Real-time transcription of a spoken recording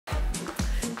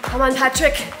Come on,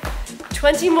 Patrick.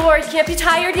 20 more, you can't be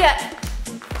tired yet.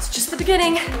 It's just the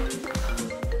beginning.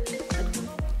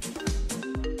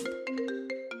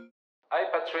 Hi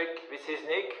Patrick, this is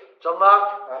Nick. Jean-Marc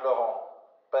and Laurent.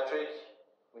 Patrick,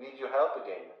 we need your help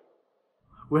again.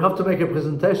 We have to make a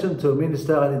presentation to a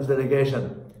minister and its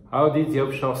delegation. How did the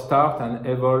offshore start and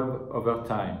evolve over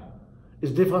time?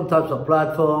 It's different types of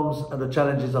platforms and the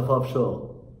challenges of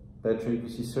offshore. Patrick,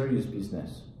 this is serious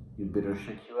business. You'd better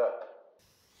shake you up.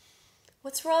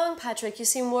 What's wrong, Patrick? You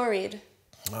seem worried.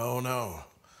 Oh, no.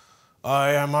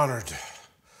 I am honored.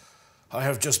 I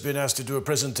have just been asked to do a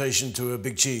presentation to a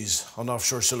big cheese on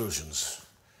offshore solutions.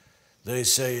 They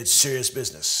say it's serious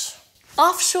business.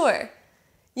 Offshore?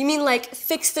 You mean like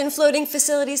fixed and floating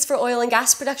facilities for oil and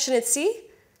gas production at sea?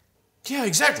 Yeah,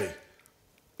 exactly.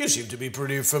 You seem to be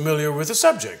pretty familiar with the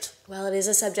subject. Well, it is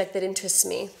a subject that interests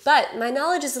me, but my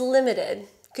knowledge is limited.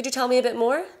 Could you tell me a bit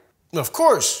more? Of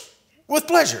course, with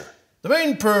pleasure. The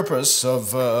main purpose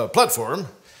of a platform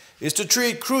is to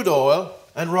treat crude oil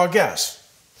and raw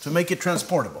gas to make it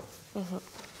transportable.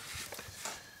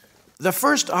 The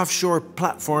first offshore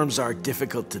platforms are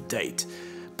difficult to date,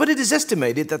 but it is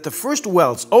estimated that the first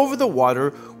wells over the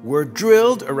water were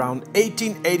drilled around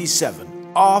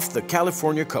 1887 off the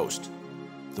California coast.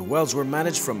 The wells were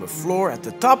managed from a floor at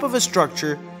the top of a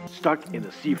structure stuck in the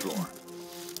seafloor.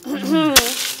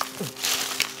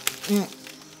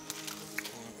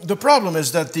 The problem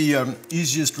is that the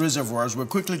easiest reservoirs were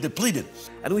quickly depleted,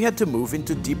 and we had to move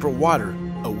into deeper water,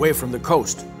 away from the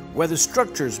coast, where the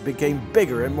structures became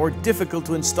bigger and more difficult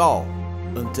to install,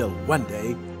 until one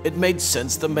day it made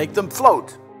sense to make them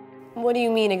float. What do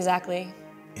you mean exactly?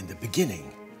 In the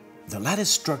beginning, the lattice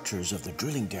structures of the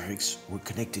drilling derricks were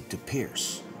connected to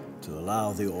piers to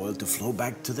allow the oil to flow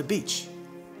back to the beach.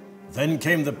 Then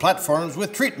came the platforms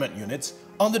with treatment units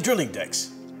on the drilling decks.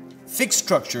 Fixed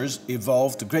structures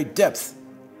evolved to great depth,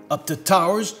 up to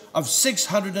towers of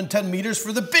 610 meters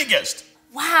for the biggest.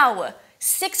 Wow,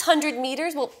 600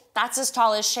 meters? Well, that's as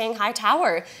tall as Shanghai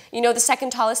Tower. You know, the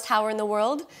second tallest tower in the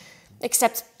world?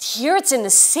 Except here it's in the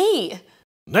sea.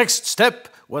 Next step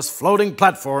was floating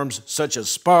platforms such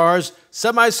as spars,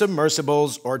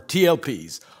 semi-submersibles, or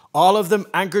TLPs, all of them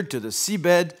anchored to the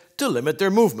seabed to limit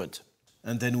their movement.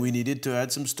 And then we needed to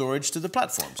add some storage to the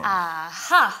platforms.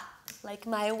 Aha! Like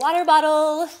my water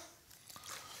bottle.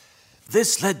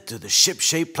 This led to the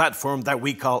ship-shaped platform that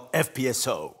we call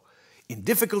FPSO. In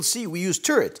difficult sea, we use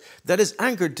turret that is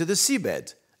anchored to the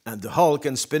seabed, and the hull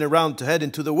can spin around to head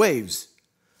into the waves.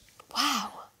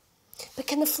 Wow. But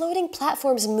can the floating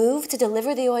platforms move to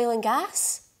deliver the oil and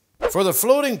gas? For the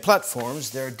floating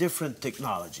platforms, there are different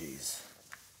technologies.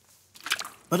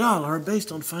 But all are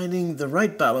based on finding the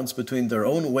right balance between their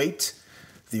own weight,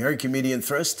 the Archimedean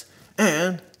thrust,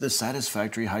 and the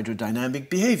satisfactory hydrodynamic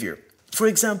behavior. For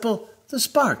example, the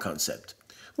spar concept,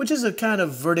 which is a kind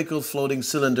of vertical floating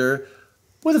cylinder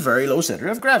with a very low center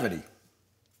of gravity.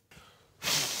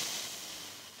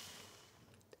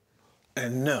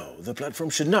 And no, the platform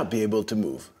should not be able to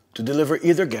move to deliver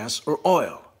either gas or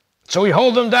oil. So we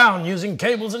hold them down using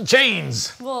cables and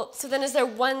chains. Well, so then is there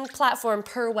one platform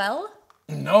per well?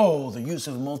 No, the use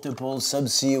of multiple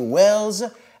subsea wells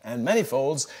and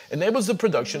manifolds enables the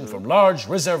production from large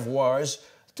reservoirs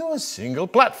to a single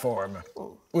platform,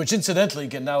 which incidentally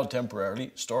can now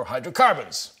temporarily store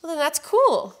hydrocarbons. Well, then that's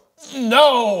cool.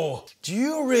 No! Do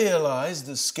you realize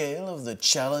the scale of the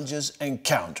challenges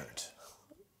encountered?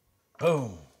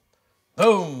 Boom,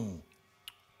 boom,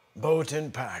 boat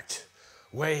impact,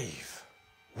 wave,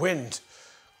 wind,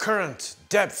 current,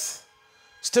 depth,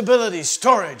 stability,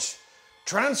 storage,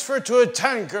 transfer to a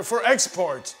tanker for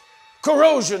export,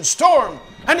 corrosion, storm,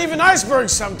 and even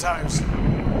icebergs sometimes.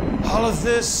 All of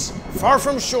this far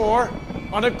from shore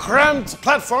on a cramped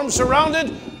platform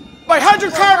surrounded by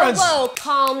hydrocarbons. Whoa,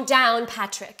 calm down,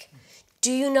 Patrick.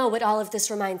 Do you know what all of this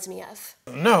reminds me of?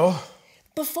 No.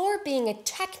 Before being a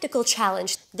technical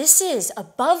challenge, this is,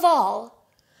 above all,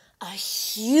 a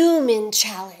human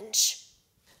challenge.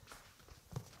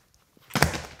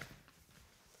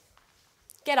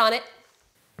 Get on it.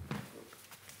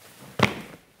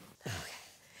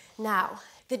 Now,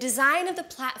 the design of the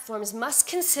platforms must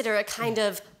consider a kind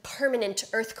of permanent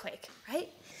earthquake, right?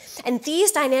 And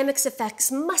these dynamics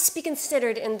effects must be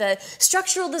considered in the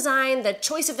structural design, the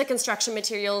choice of the construction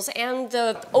materials, and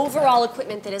the overall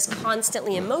equipment that is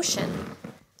constantly in motion.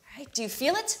 Right? Do you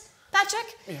feel it,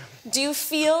 Patrick? Yeah. Do you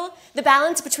feel the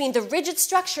balance between the rigid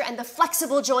structure and the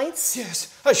flexible joints?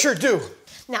 Yes, I sure do.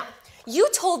 Now, you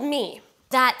told me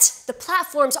that the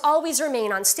platforms always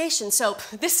remain on station, so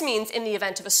this means in the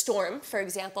event of a storm, for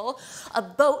example, a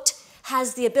boat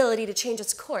has the ability to change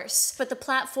its course, but the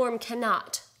platform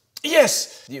cannot.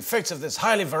 Yes, the effects of this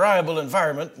highly variable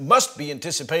environment must be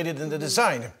anticipated in the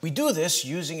design. We do this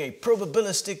using a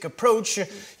probabilistic approach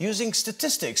using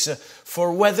statistics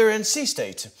for weather and sea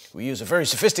state. We use a very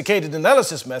sophisticated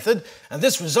analysis method, and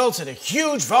this results in a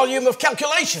huge volume of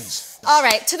calculations. All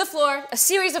right, to the floor, a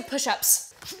series of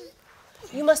push-ups.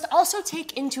 You must also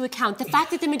take into account the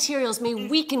fact that the materials may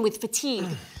weaken with fatigue,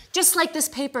 just like this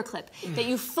paperclip that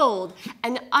you fold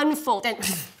and unfold and...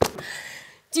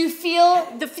 Do you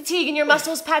feel the fatigue in your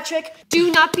muscles, Patrick?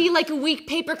 Do not be like a weak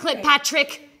paperclip,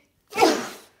 Patrick.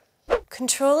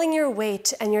 Controlling your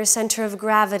weight and your center of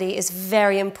gravity is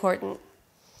very important.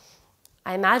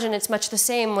 I imagine it's much the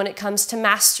same when it comes to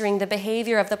mastering the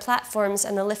behavior of the platforms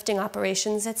and the lifting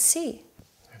operations at sea.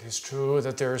 It is true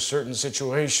that there are certain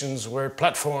situations where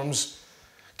platforms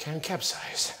can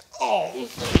capsize. Oh,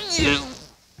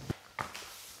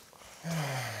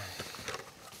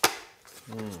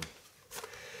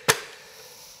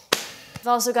 You've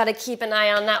also got to keep an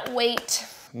eye on that weight.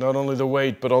 Not only the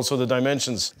weight, but also the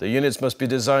dimensions. The units must be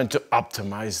designed to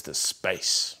optimize the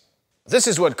space. This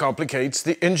is what complicates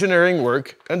the engineering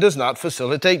work and does not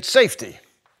facilitate safety.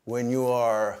 When you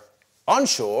are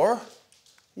onshore,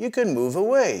 you can move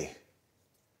away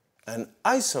and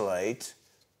isolate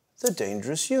the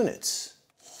dangerous units.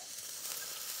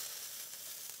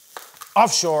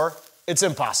 Offshore, it's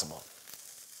impossible.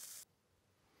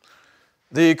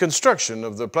 The construction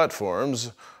of the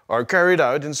platforms are carried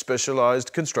out in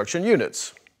specialized construction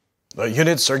units. The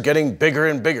units are getting bigger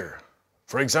and bigger.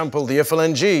 For example, the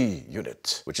FLNG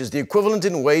unit, which is the equivalent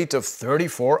in weight of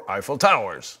 34 Eiffel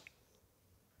Towers.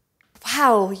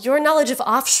 Wow, your knowledge of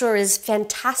offshore is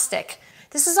fantastic.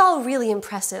 This is all really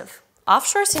impressive.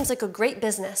 Offshore seems like a great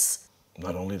business.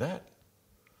 Not only that.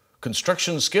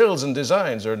 Construction skills and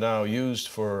designs are now used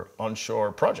for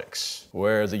onshore projects,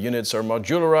 where the units are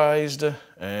modularized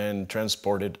and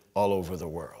transported all over the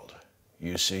world.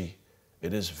 You see,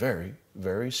 it is very,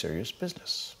 very serious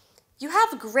business. You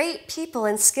have great people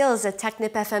and skills at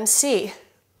TechnipFMC.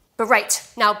 But right,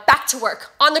 now back to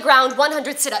work. On the ground,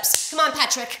 100 sit-ups. Come on,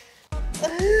 Patrick.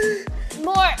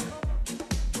 More.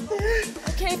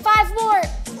 Okay, 5 more.